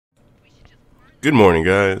Good morning,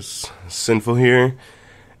 guys. Sinful here,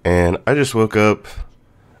 and I just woke up.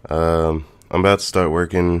 I'm about to start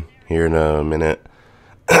working here in a minute.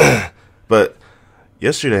 But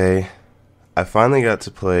yesterday, I finally got to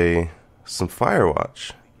play some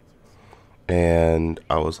FireWatch, and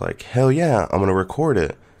I was like, hell yeah, I'm going to record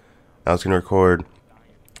it. I was going to record,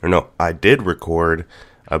 or no, I did record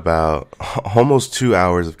about almost 2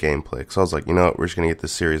 hours of gameplay. So I was like, you know what, we're just going to get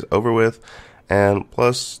this series over with. And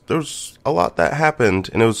plus, there's a lot that happened,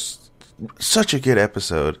 and it was such a good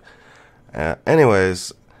episode.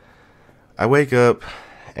 Anyways, I wake up,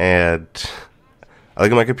 and I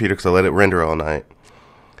look at my computer because I let it render all night.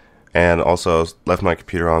 And also, I left my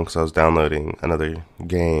computer on because I was downloading another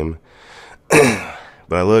game. But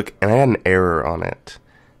I look, and I had an error on it.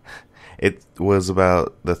 It was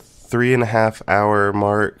about the 3.5 hour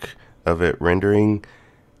mark of it rendering,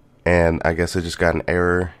 and I guess it just got an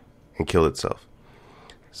error and killed itself.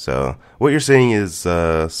 So what you're seeing is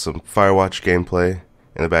some FireWatch gameplay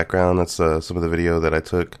in the background. That's some of the video that I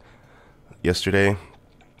took yesterday.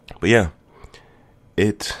 But yeah,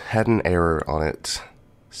 it had an error on it,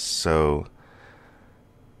 so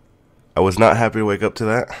I was not happy to wake up to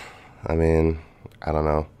that. I mean, I don't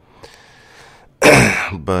know.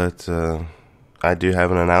 But I do have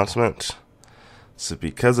an announcement. So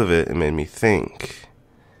because of it, it made me think.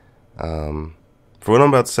 For what I'm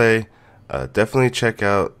about to say, definitely check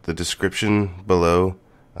out the description below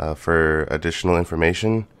for additional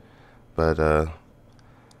information. But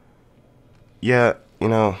yeah,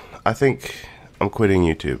 I think I'm quitting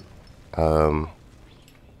YouTube.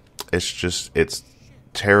 It's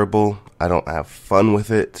terrible. I don't have fun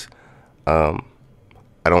with it. I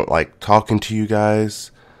don't like talking to you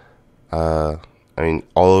guys. I mean,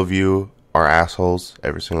 all of you are assholes,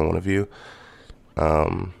 every single one of you.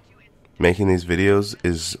 Making these videos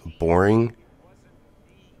is boring,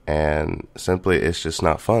 and simply it's just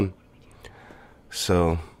not fun.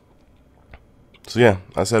 So yeah,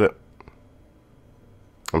 I said it.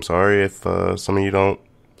 I'm sorry if some of you don't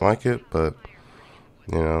like it, but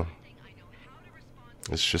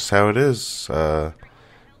it's just how it is. But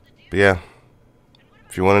yeah,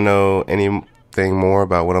 if you want to know anything more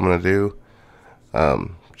about what I'm gonna do,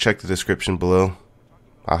 check the description below.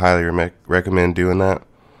 I highly recommend doing that.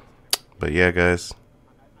 But yeah, guys,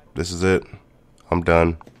 this is it. I'm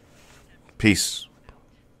done. Peace.